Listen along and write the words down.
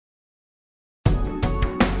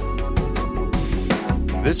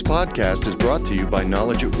This podcast is brought to you by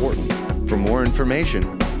Knowledge at Wharton. For more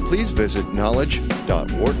information, please visit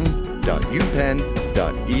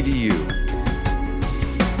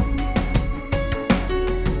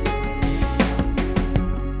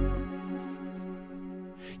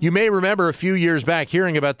You may remember a few years back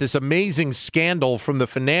hearing about this amazing scandal from the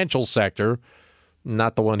financial sector,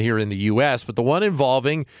 not the one here in the U.S., but the one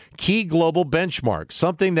involving key global benchmarks,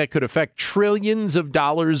 something that could affect trillions of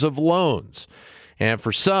dollars of loans. And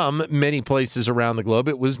for some, many places around the globe,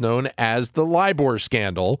 it was known as the LIBOR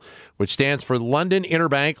scandal, which stands for London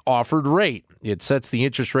Interbank Offered Rate. It sets the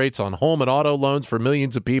interest rates on home and auto loans for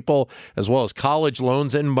millions of people, as well as college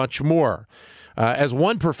loans and much more. As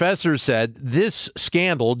one professor said, this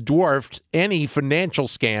scandal dwarfed any financial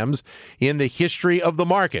scams in the history of the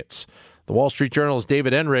markets. The Wall Street Journal's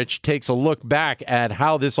David Enrich takes a look back at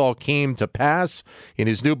how this all came to pass in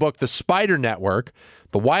his new book, The Spider Network,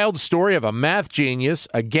 the wild story of a math genius,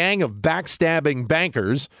 a gang of backstabbing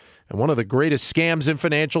bankers, and one of the greatest scams in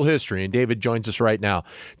financial history. And David joins us right now.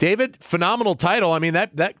 David, phenomenal title. I mean,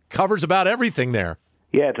 that covers about everything there.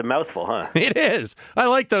 Yeah, it's a mouthful, huh? It is. I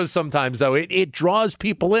like those sometimes, though. It draws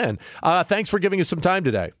people in. Thanks for giving us some time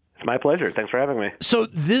today. It's my pleasure. Thanks for having me. So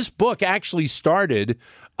this book actually started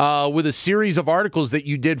with a series of articles that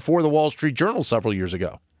you did for the Wall Street Journal several years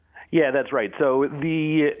ago. Yeah, that's right. So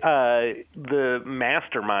the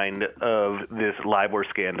mastermind of this LIBOR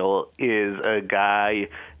scandal is a guy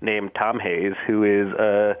named Tom Hayes, who is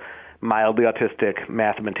a mildly autistic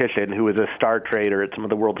mathematician who is a star trader at some of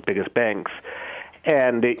the world's biggest banks.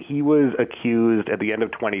 And he was accused at the end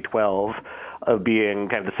of 2012 of being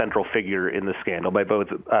kind of the central figure in the scandal by both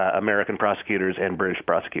American prosecutors and British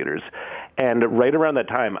prosecutors. And right around that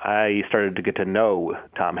time, I started to get to know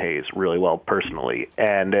Tom Hayes really well personally.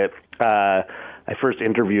 And I first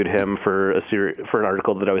interviewed him for an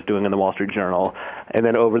article that I was doing in the Wall Street Journal. And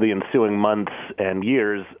then over the ensuing months and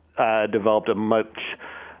years, developed I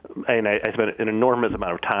spent an enormous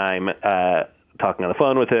amount of time talking on the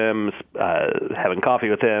phone with him, having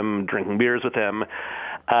coffee with him, drinking beers with him.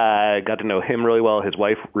 Got to know him really well, his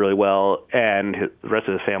wife really well, and the rest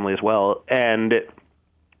of his family as well. And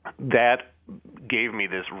that gave me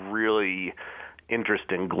this really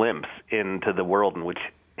interesting glimpse into the world in which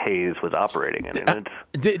Hayes was operating in.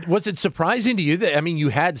 Was it surprising to you that, I mean, you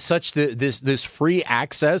had such this free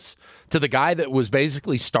access to the guy that was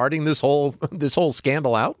basically starting this whole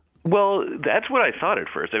scandal out? Well, that's what I thought at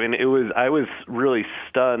first. I mean, I was really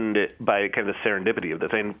stunned by kind of the serendipity of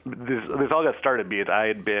this. I mean, this all got started because I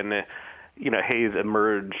had been, Hayes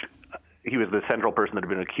emerged. He was the central person that had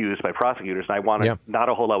been accused by prosecutors, and I wanted not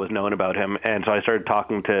a whole lot was known about him. And so I started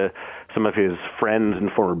talking to some of his friends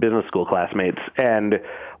and former business school classmates, and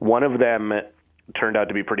one of them turned out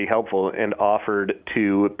to be pretty helpful and offered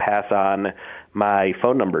to pass on my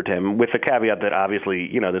phone number to him, with the caveat that obviously,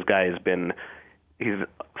 this guy he's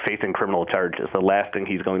facing criminal charges. The last thing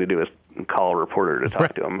he's going to do is call a reporter to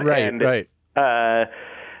talk to him. Right.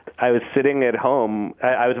 I was sitting at home.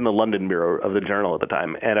 I was in the London bureau of the Journal at the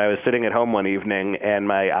time, and I was sitting at home one evening, and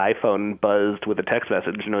my iPhone buzzed with a text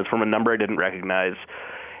message, and it was from a number I didn't recognize.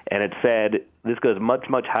 And it said, "This goes much,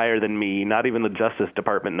 much higher than me. Not even the Justice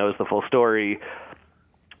Department knows the full story.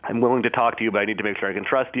 I'm willing to talk to you, but I need to make sure I can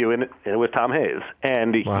trust you." And it was Tom Hayes.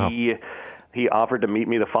 And wow. He offered to meet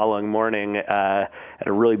me the following morning at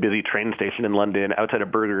a really busy train station in London outside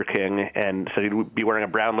of Burger King, and said he'd be wearing a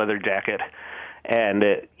brown leather jacket. And,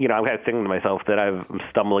 I'm kind of thinking to myself that I'm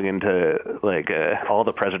stumbling into, All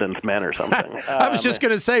the President's Men or something. I was just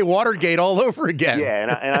going to say Watergate all over again.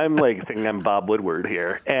 Yeah, and I'm thinking I'm Bob Woodward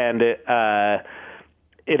here. And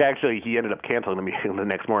he ended up canceling the meeting the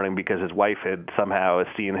next morning because his wife had somehow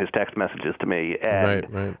seen his text messages to me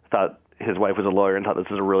and thought his wife was a lawyer and thought this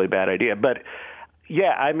was a really bad idea. But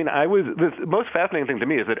yeah, I mean, the most fascinating thing to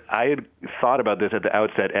me is that I had thought about this at the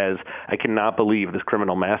outset as, I cannot believe this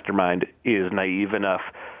criminal mastermind is naive enough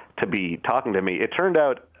to be talking to me. It turned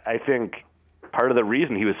out, I think, part of the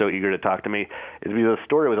reason he was so eager to talk to me is because the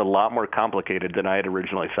story was a lot more complicated than I had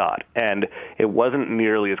originally thought. And it wasn't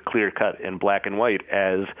nearly as clear-cut and black and white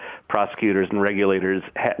as prosecutors and regulators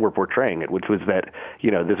were portraying it, which was that,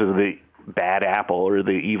 this was the bad apple or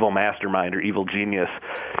the evil mastermind or evil genius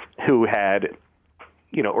who had,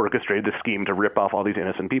 orchestrated the scheme to rip off all these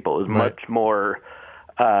innocent people. It was much more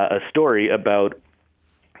a story about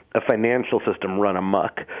a financial system run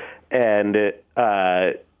amok and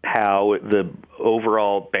how the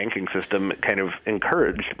overall banking system kind of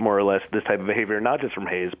encouraged more or less this type of behavior, not just from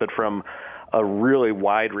Hayes, but from a really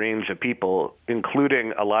wide range of people,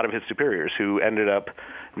 including a lot of his superiors, who ended up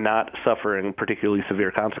not suffering particularly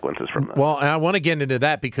severe consequences from this. Well, I want to get into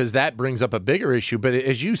that because that brings up a bigger issue. But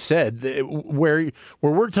as you said, where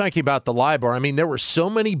we're talking about the LIBOR, I mean, there were so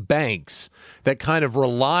many banks that kind of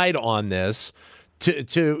relied on this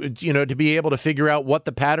to be able to figure out what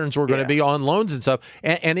the patterns were going to be on loans and stuff.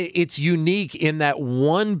 And it's unique in that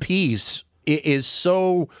one piece is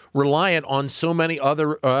so reliant on so many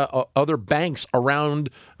other banks around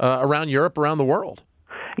Europe, around the world.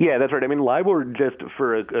 Yeah, that's right. I mean, LIBOR, just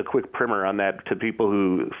for a quick primer on that to people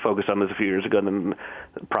who focused on this a few years ago and then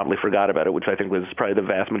promptly forgot about it, which I think was probably the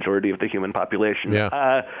vast majority of the human population.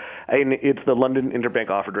 Yeah. It's the London Interbank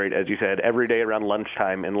Offered Rate, as you said. Every day around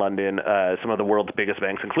lunchtime in London, some of the world's biggest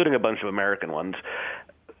banks, including a bunch of American ones,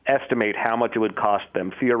 estimate how much it would cost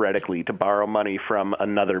them theoretically to borrow money from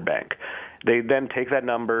another bank. They then take that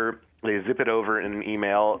number, they zip it over in an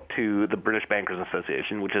email to the British Bankers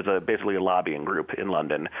Association, which is basically a lobbying group in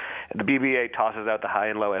London. The BBA tosses out the high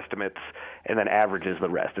and low estimates and then averages the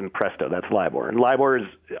rest, and presto, that's LIBOR. And LIBOR is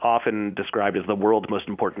often described as the world's most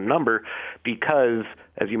important number because,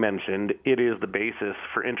 as you mentioned, it is the basis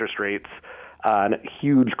for interest rates on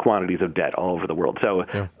huge quantities of debt all over the world. So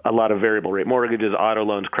a lot of variable rate mortgages, auto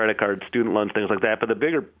loans, credit cards, student loans, things like that. But the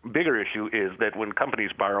bigger issue is that when companies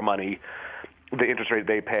borrow money, the interest rate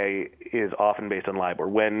they pay is often based on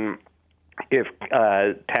LIBOR. If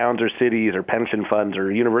towns or cities or pension funds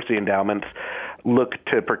or university endowments look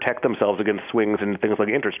to protect themselves against swings in things like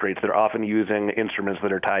interest rates, they're often using instruments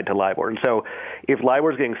that are tied to LIBOR. And so if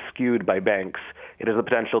LIBOR is getting skewed by banks, it has the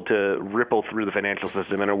potential to ripple through the financial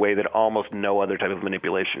system in a way that almost no other type of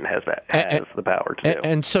manipulation has the power to do.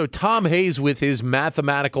 And so Tom Hayes, with his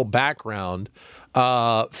mathematical background,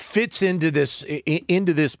 fits into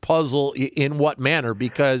this puzzle in what manner?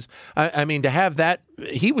 Because I mean, to have that,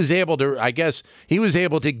 he was able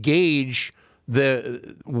to gauge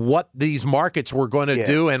what these markets were going to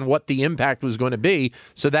do and what the impact was going to be,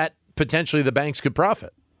 so that potentially the banks could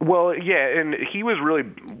profit. Well, yeah, and he was really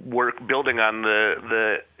building on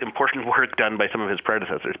the important work done by some of his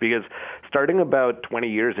predecessors, because starting about 20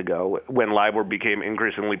 years ago, when LIBOR became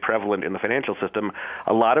increasingly prevalent in the financial system,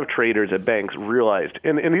 a lot of traders at banks realized,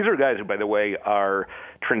 and these are guys who, by the way, are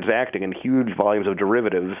transacting in huge volumes of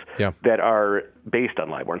derivatives that are based on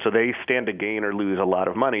LIBOR. And so they stand to gain or lose a lot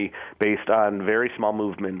of money based on very small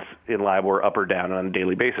movements in LIBOR up or down on a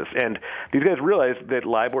daily basis. And these guys realized that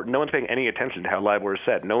LIBOR, no one's paying any attention to how LIBOR is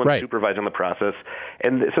set. No one's supervising the process.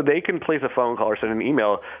 And so they can place a phone call or send an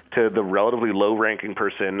email to the relatively low-ranking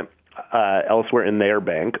person elsewhere in their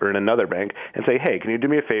bank or in another bank and say, hey, can you do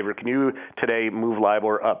me a favor? Can you today move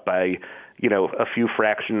LIBOR up by a few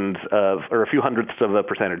fractions of, or a few hundredths of a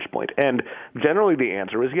percentage point? And generally the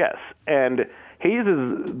answer was yes. And Hayes'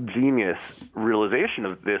 genius realization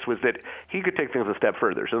of this was that he could take things a step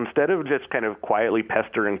further. So instead of just kind of quietly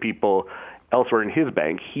pestering people elsewhere in his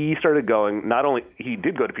bank, he started going, not only, he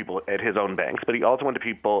did go to people at his own banks, but he also went to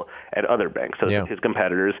people at other banks, so his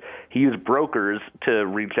competitors. He used brokers to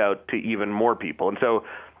reach out to even more people. And so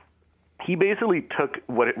he basically took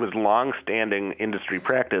what it was long-standing industry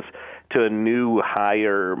practice to a new,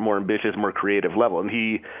 higher, more ambitious, more creative level. And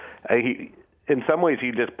he in some ways,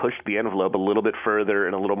 he just pushed the envelope a little bit further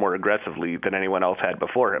and a little more aggressively than anyone else had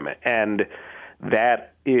before him. And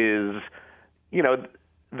that is,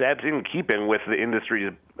 that's in keeping with the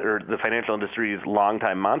industry's, or the financial industry's,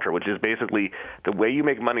 longtime mantra, which is basically the way you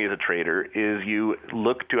make money as a trader is you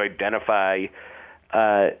look to identify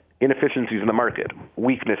inefficiencies in the market,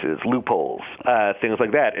 weaknesses, loopholes, things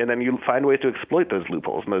like that. And then you find ways to exploit those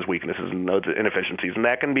loopholes and those weaknesses and those inefficiencies. And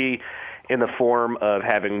that can be in the form of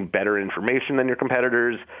having better information than your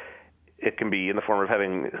competitors. It can be in the form of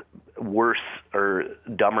having worse or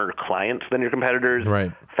dumber clients than your competitors,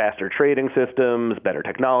 faster trading systems, better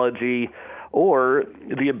technology, or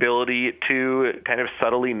the ability to kind of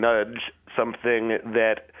subtly nudge something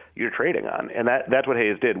that you're trading on. And that's what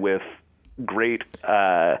Hayes did with great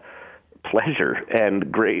pleasure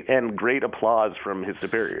and great applause from his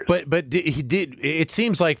superiors. But he did. It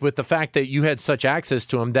seems like with the fact that you had such access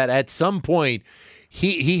to him, that at some point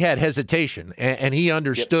he had hesitation and he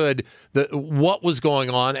understood what was going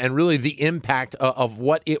on and really the impact of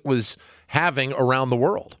what it was having around the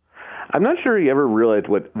world. I'm not sure he ever realized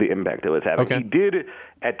what the impact it was having. Okay. He did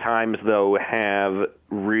at times, though, have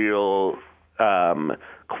real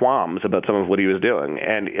qualms about some of what he was doing.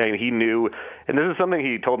 And he knew, and this is something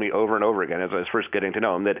he told me over and over again as I was first getting to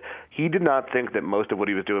know him, that he did not think that most of what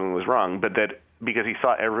he was doing was wrong, but that because he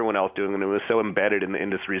saw everyone else doing it and it was so embedded in the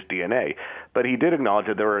industry's DNA. But he did acknowledge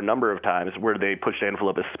that there were a number of times where they pushed the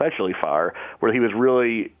envelope especially far, where he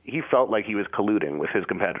felt like he was colluding with his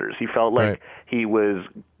competitors. He felt like he was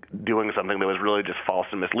doing something that was really just false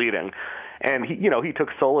and misleading. And he took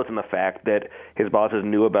solace in the fact that his bosses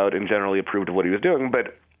knew about and generally approved of what he was doing.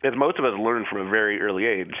 But as most of us learned from a very early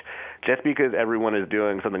age, just because everyone is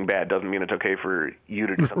doing something bad doesn't mean it's okay for you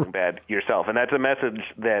to do something bad yourself. And that's a message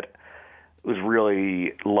that was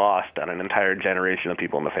really lost on an entire generation of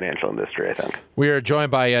people in the financial industry, I think. We are joined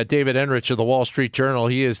by David Enrich of the Wall Street Journal.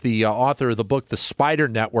 He is the author of the book, The Spider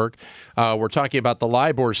Network. We're talking about the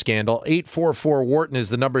LIBOR scandal. 844-WHARTON is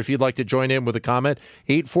the number if you'd like to join in with a comment.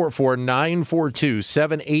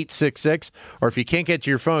 844-942-7866. Or if you can't get to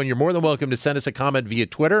your phone, you're more than welcome to send us a comment via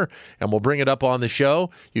Twitter, and we'll bring it up on the show.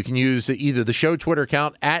 You can use either the show Twitter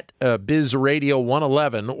account at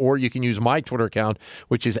BizRadio111, or you can use my Twitter account,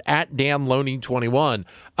 which is at Dan Loney 21.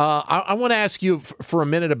 I want to ask you for a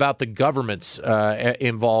minute about the governments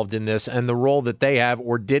involved in this and the role that they have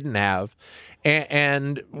or didn't have,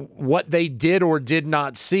 and what they did or did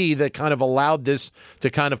not see that kind of allowed this to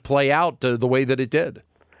kind of play out the way that it did.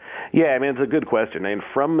 Yeah, I mean, it's a good question. I mean,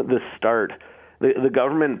 from the start, the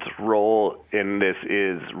government's role in this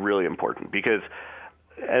is really important because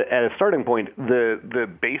at a starting point, the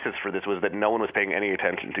basis for this was that no one was paying any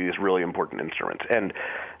attention to these really important instruments. And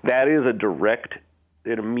that is an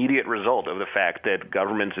immediate result of the fact that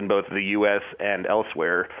governments in both the U.S. and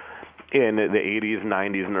elsewhere in the 80s,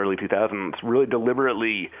 90s, and early 2000s really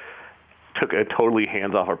deliberately took a totally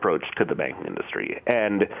hands-off approach to the banking industry.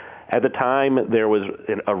 And at the time, there was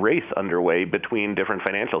a race underway between different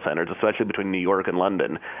financial centers, especially between New York and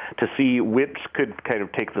London, to see which could kind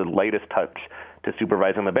of take the lightest touch to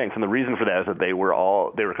supervising the banks. And the reason for that is that they were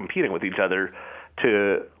competing with each other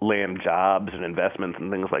to land jobs and investments and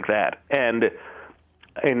things like that. And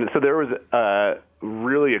so there was a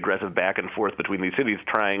really aggressive back and forth between these cities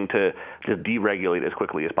trying to just deregulate as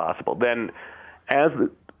quickly as possible. Then as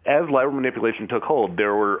LIBOR manipulation took hold,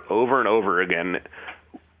 there were over and over again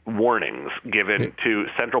warnings given to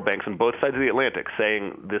central banks on both sides of the Atlantic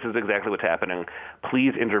saying, this is exactly what's happening.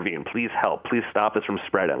 Please intervene. Please help. Please stop this from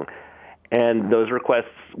spreading. And those requests,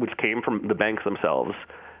 which came from the banks themselves,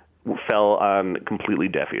 fell on completely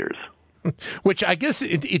deaf ears. Which I guess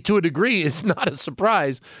to a degree is not a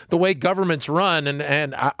surprise, the way governments run.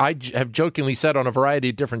 And I have jokingly said on a variety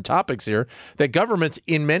of different topics here that governments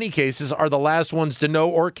in many cases are the last ones to know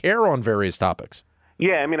or care on various topics.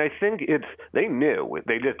 Yeah, I mean, I think they knew.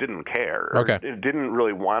 They just didn't care. Okay. It didn't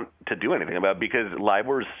really want to do anything about it because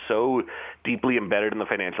LIBOR is so deeply embedded in the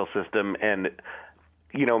financial system, and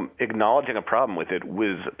acknowledging a problem with it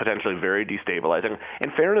was potentially very destabilizing.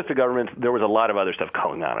 In fairness to governments, there was a lot of other stuff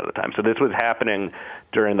going on at the time. So this was happening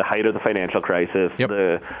during the height of the financial crisis. Yep.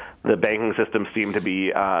 The banking system seemed to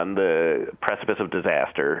be on the precipice of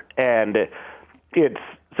disaster. And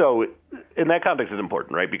so in that context, it's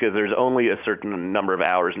important, right? Because there's only a certain number of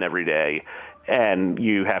hours in every day, and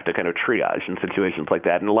you have to kind of triage in situations like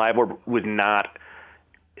that. And LIBOR was not,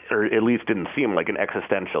 or at least didn't seem like an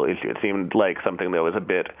existential issue. It seemed like something that was a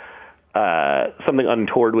bit, something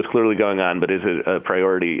untoward was clearly going on, but is it a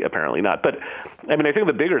priority? Apparently not. But, I mean, I think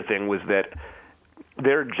the bigger thing was that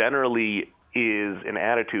there generally is an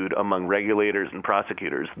attitude among regulators and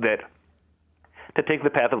prosecutors that to take the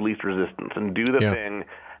path of least resistance and do the thing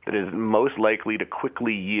that is most likely to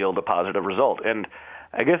quickly yield a positive result. And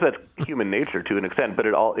I guess that's human nature to an extent, but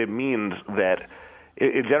it means that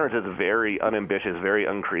it generates a very unambitious, very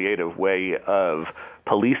uncreative way of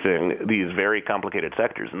policing these very complicated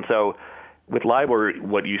sectors. And so with LIBOR,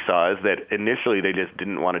 what you saw is that initially they just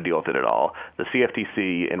didn't want to deal with it at all. The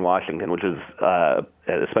CFTC in Washington, which is,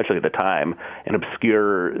 especially at the time, an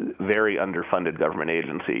obscure, very underfunded government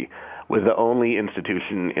agency, was the only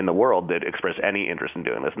institution in the world that expressed any interest in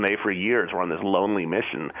doing this. And they, for years, were on this lonely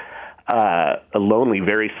mission, a lonely,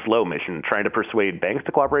 very slow mission, trying to persuade banks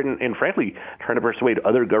to cooperate and frankly, trying to persuade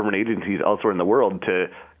other government agencies elsewhere in the world to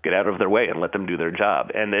get out of their way and let them do their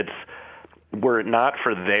job. And were it not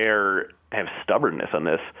for their stubbornness on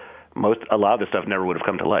this, a lot of this stuff never would have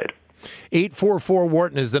come to light.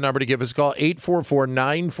 844-WHARTON is the number to give us a call,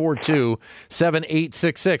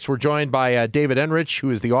 844-942-7866. We're joined by David Enrich, who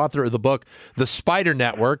is the author of the book, The Spider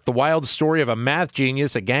Network, the wild story of a math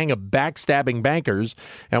genius, a gang of backstabbing bankers,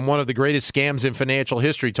 and one of the greatest scams in financial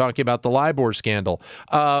history, talking about the LIBOR scandal.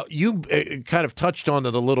 You kind of touched on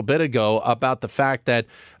it a little bit ago about the fact that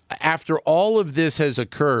after all of this has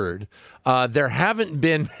occurred, there haven't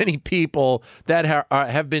been many people that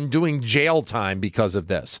have been doing jail time because of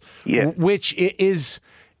this, which is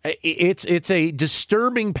it's a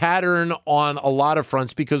disturbing pattern on a lot of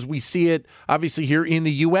fronts because we see it obviously here in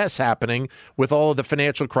the U.S. happening with all of the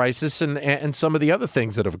financial crisis and some of the other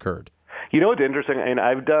things that have occurred. You know what's interesting? And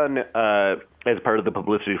I've done, as part of the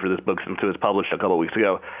publicity for this book since it was published a couple of weeks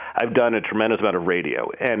ago, I've done a tremendous amount of radio.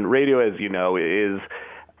 And radio, as you know,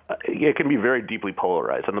 it can be very deeply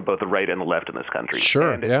polarized on both the right and the left in this country.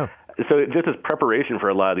 Sure, and yeah. So just as preparation for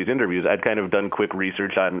a lot of these interviews, I'd kind of done quick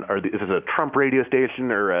research on, is this a Trump radio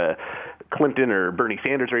station or a Clinton or Bernie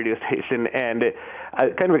Sanders radio station? And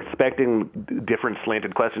I kind of expecting different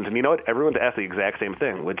slanted questions. And you know what? Everyone's asked the exact same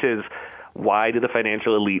thing, which is, why do the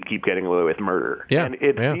financial elite keep getting away with murder? Yeah, and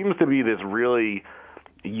it seems to be this really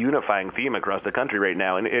unifying theme across the country right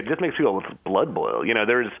now, and it just makes people's blood boil. You know,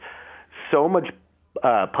 there's so much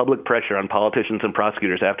public pressure on politicians and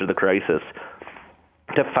prosecutors after the crisis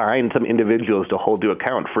to find some individuals to hold to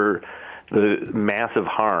account for the massive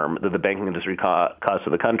harm that the banking industry caused to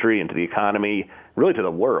the country and to the economy, really to the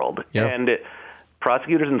world. Yeah. And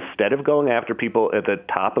prosecutors, instead of going after people at the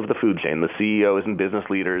top of the food chain, the CEOs and business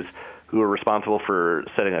leaders who are responsible for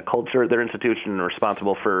setting a culture at their institution and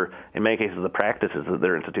responsible for, in many cases, the practices of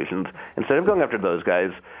their institutions, instead of going after those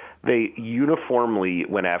guys, they uniformly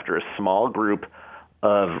went after a small group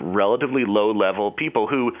of relatively low-level people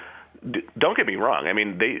who, don't get me wrong, I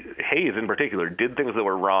mean, Hayes in particular did things that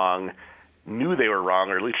were wrong, knew they were wrong,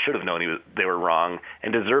 or at least should have known they were wrong,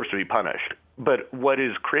 and deserves to be punished. But what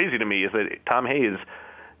is crazy to me is that Tom Hayes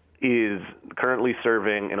is currently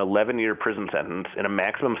serving an 11-year prison sentence in a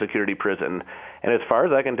maximum security prison. And as far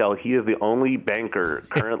as I can tell, he is the only banker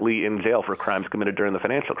currently in jail for crimes committed during the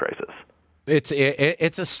financial crisis. It's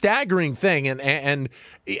a staggering thing. And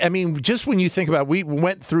I mean, just when you think about, we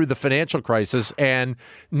went through the financial crisis, and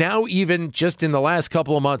now even just in the last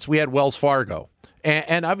couple of months, we had Wells Fargo.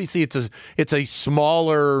 And obviously it's a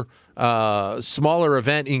smaller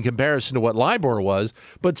event in comparison to what LIBOR was,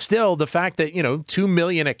 but still the fact that 2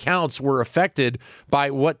 million accounts were affected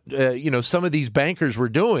by what some of these bankers were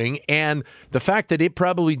doing, and the fact that it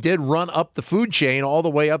probably did run up the food chain all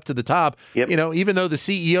the way up to the top. Yep. Even though the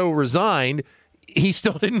CEO resigned, he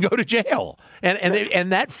still didn't go to jail,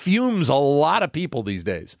 and that fumes a lot of people these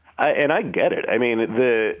days. And I get it. I mean,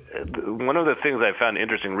 one of the things I found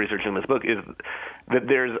interesting researching this book is that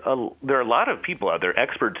there are a lot of people out there,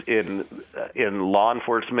 experts in law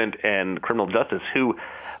enforcement and criminal justice, who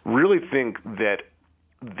really think that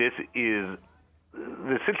the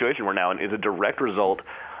situation we're now in is a direct result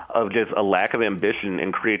of just a lack of ambition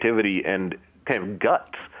and creativity and kind of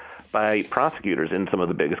guts by prosecutors in some of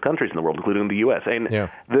the biggest countries in the world, including the U.S. And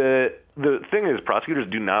the thing is, prosecutors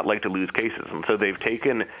do not like to lose cases, and so they've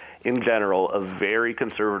taken, in general, a very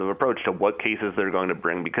conservative approach to what cases they're going to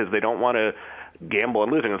bring because they don't want to gamble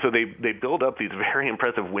on losing. And so they build up these very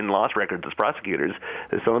impressive win-loss records as prosecutors.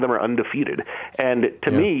 Some of them are undefeated. And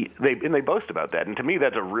to me, they boast about that. And to me,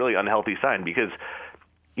 that's a really unhealthy sign because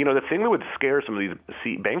the thing that would scare some of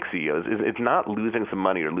these bank CEOs is it's not losing some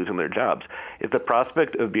money or losing their jobs. It's the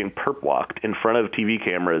prospect of being perp-walked in front of TV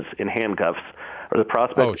cameras in handcuffs, or the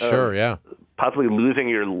prospect of possibly losing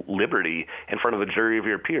your liberty in front of a jury of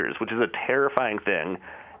your peers, which is a terrifying thing.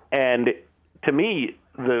 And to me,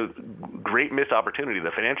 the great missed opportunity of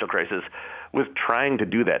the financial crisis was trying to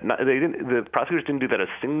do that. The prosecutors didn't do that a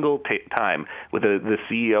single time with the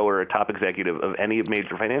CEO or a top executive of any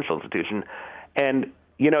major financial institution. And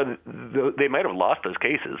they might have lost those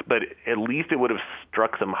cases, but at least it would have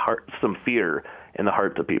struck some fear in the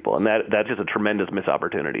hearts of people, and that's just a tremendous missed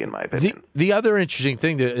opportunity, in my opinion. The other interesting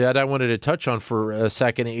thing that I wanted to touch on for a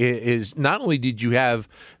second is not only did you have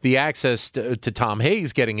the access to Tom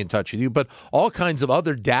Hayes getting in touch with you, but all kinds of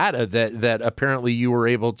other data that apparently you were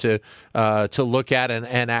able to look at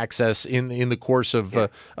and access in the course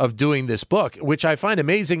of doing this book, which I find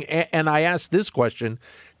amazing. And I asked this question.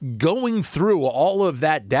 Going through all of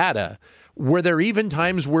that data, were there even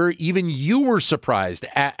times where even you were surprised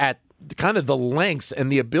at kind of the lengths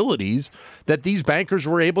and the abilities that these bankers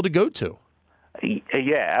were able to go to?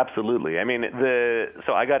 Yeah, absolutely. I mean,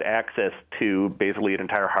 so I got access to basically an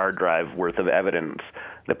entire hard drive worth of evidence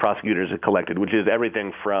that prosecutors had collected, which is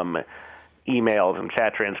everything from emails and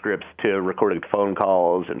chat transcripts to recorded phone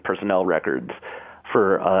calls and personnel records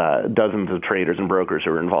for dozens of traders and brokers who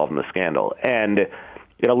were involved in the scandal. And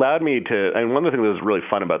it allowed me to, and one of the things that was really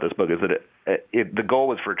fun about this book is that the goal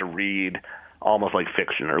was for it to read almost like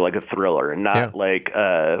fiction or like a thriller, and not like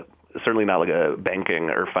certainly not like a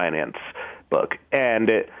banking or finance book.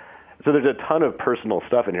 And So there's a ton of personal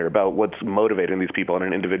stuff in here about what's motivating these people on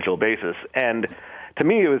an individual basis. And to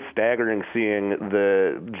me, it was staggering seeing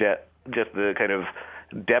just the kind of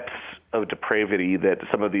depths of depravity that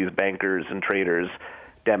some of these bankers and traders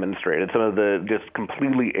demonstrated, some of the just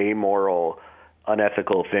completely amoral,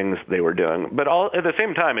 unethical things they were doing. But at the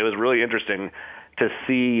same time, it was really interesting to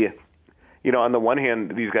see, on the one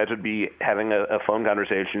hand, these guys would be having a phone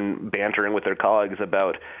conversation, bantering with their colleagues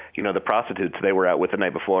about, the prostitutes they were out with the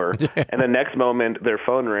night before. And the next moment, their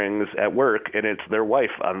phone rings at work, and it's their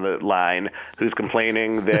wife on the line who's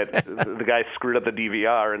complaining that the guy screwed up the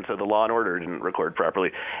DVR, and so the Law and Order didn't record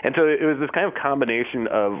properly. And so it was this kind of combination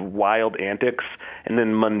of wild antics and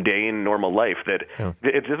then mundane, normal life that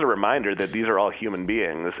it's just a reminder that these are all human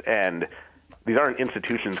beings, and these aren't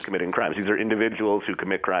institutions committing crimes. These are individuals who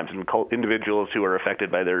commit crimes and individuals who are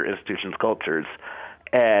affected by their institutions' cultures.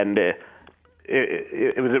 And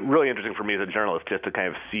it was really interesting for me as a journalist just to kind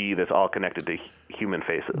of see this all connected to human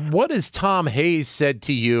faces. What has Tom Hayes said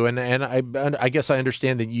to you? And I guess I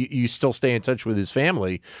understand that you still stay in touch with his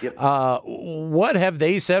family. Yep. What have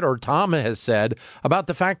they said, or Tom has said, about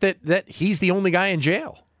the fact that he's the only guy in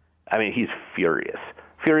jail? I mean, he's furious.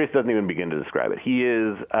 Furious doesn't even begin to describe it. He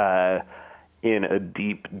is in a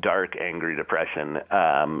deep, dark, angry depression,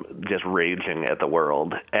 just raging at the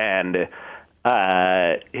world. And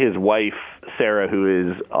his wife, Sarah,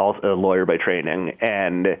 who is also a lawyer by training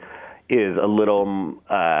and is a little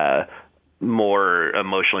more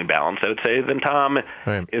emotionally balanced, I would say, than Tom,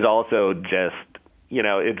 right, is also just,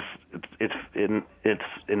 it's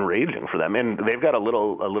enraging for them. And they've got a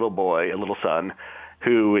little boy, a little son,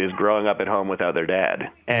 who is growing up at home without their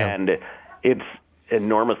dad. And it's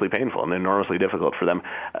enormously painful and enormously difficult for them.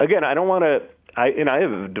 Again, I don't want to, I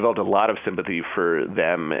have developed a lot of sympathy for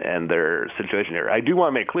them and their situation here. I do want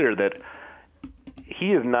to make clear that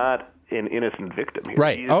he is not an innocent victim here.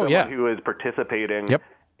 Right. He's someone who is participating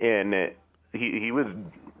in, he was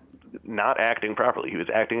not acting properly. He was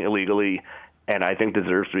acting illegally, and I think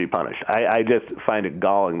deserves to be punished. I just find it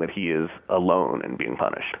galling that he is alone and being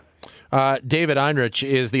punished. David Einrich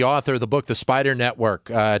is the author of the book, The Spider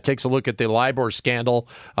Network. Takes a look at the LIBOR scandal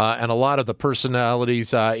and a lot of the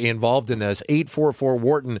personalities involved in this.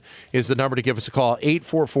 844-WHARTON is the number to give us a call,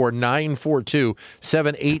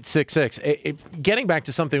 844-942-7866. Getting back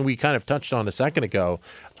to something we kind of touched on a second ago,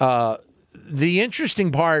 the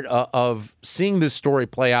interesting part of seeing this story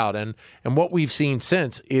play out and what we've seen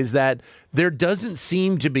since is that there doesn't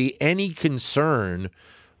seem to be any concern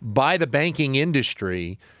by the banking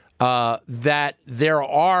industry that there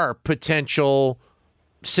are potential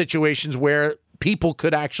situations where people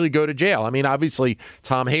could actually go to jail. I mean, obviously,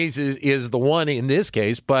 Tom Hayes is the one in this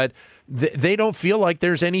case, but they don't feel like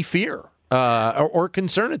there's any fear or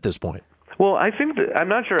concern at this point. Well, I'm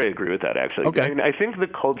not sure I agree with that, actually. Okay. I mean, I think the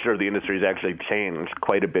culture of the industry has actually changed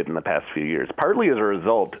quite a bit in the past few years, partly as a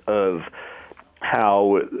result of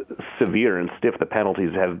how severe and stiff the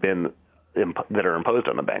penalties have been that are imposed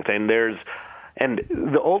on the banks. And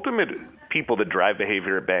the ultimate people that drive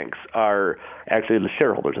behavior at banks are actually the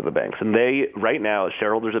shareholders of the banks. And right now,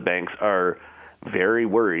 shareholders of banks are very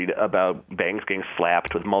worried about banks getting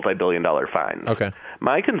slapped with multi-billion-dollar fines. Okay.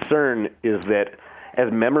 My concern is that as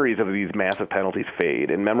memories of these massive penalties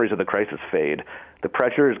fade and memories of the crisis fade, the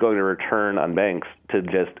pressure is going to return on banks to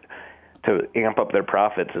amp up their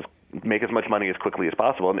profits, make as much money as quickly as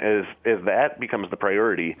possible. And as that becomes the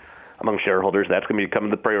priority among shareholders, that's going to become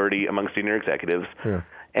the priority among senior executives. Yeah.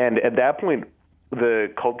 And at that point,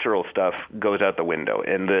 the cultural stuff goes out the window.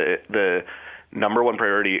 And the number one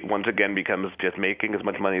priority, once again, becomes just making as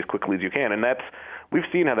much money as quickly as you can. And we've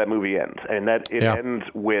seen how that movie ends. And that it ends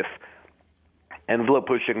with envelope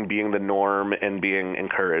pushing being the norm and being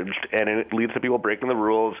encouraged. And it leads to people breaking the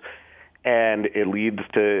rules. And it leads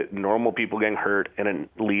to normal people getting hurt. And it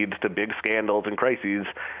leads to big scandals and crises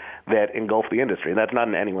that engulf the industry. And that's not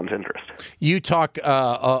in anyone's interest. You talk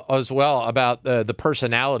as well about the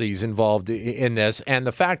personalities involved in this and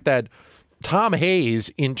the fact that Tom Hayes,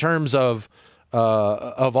 in terms of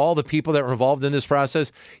all the people that were involved in this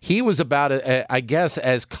process, he was about, I guess,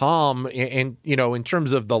 as calm in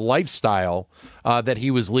terms of the lifestyle that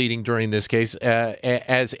he was leading during this case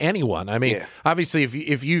as anyone. I mean, obviously,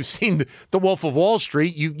 if you've seen The Wolf of Wall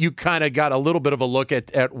Street, you kind of got a little bit of a look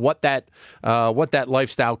at what that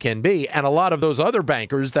lifestyle can be, and a lot of those other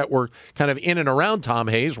bankers that were kind of in and around Tom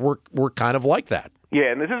Hayes were kind of like that. Yeah,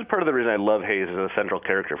 and this is part of the reason I love Hayes as a central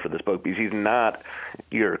character for this book, because he's not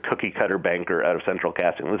your cookie-cutter banker out of central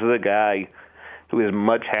casting. This is a guy who is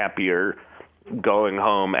much happier going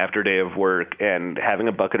home after a day of work and having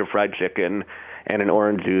a bucket of fried chicken and an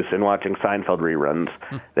orange juice and watching Seinfeld reruns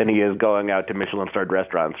than he is going out to Michelin-starred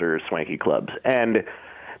restaurants or swanky clubs. And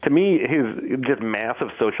to me, his just massive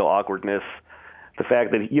social awkwardness, the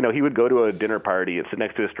fact that, he would go to a dinner party and sit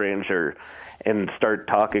next to a stranger and start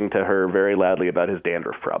talking to her very loudly about his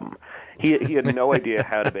dandruff problem. He had no idea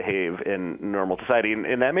how to behave in normal society,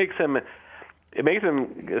 and that makes him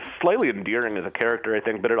slightly endearing as a character, I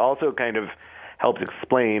think, but it also kind of helps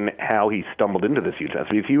explain how he stumbled into this huge mess.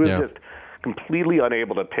 Because he was just completely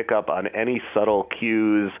unable to pick up on any subtle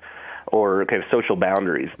cues or kind of social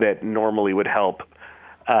boundaries that normally would help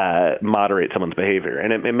moderate someone's behavior.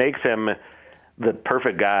 And it makes him the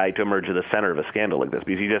perfect guy to emerge at the center of a scandal like this,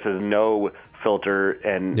 because he just has no filter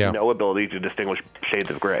and no ability to distinguish shades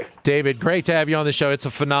of gray. David, great to have you on the show. It's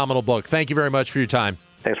a phenomenal book. Thank you very much for your time.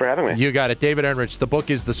 Thanks for having me. You got it. David Ehrenreich. The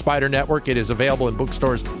book is The Spider Network. It is available in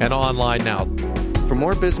bookstores and online now. For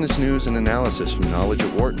more business news and analysis from Knowledge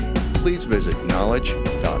at Wharton, please visit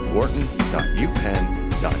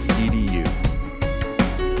knowledge.wharton.upenn.edu.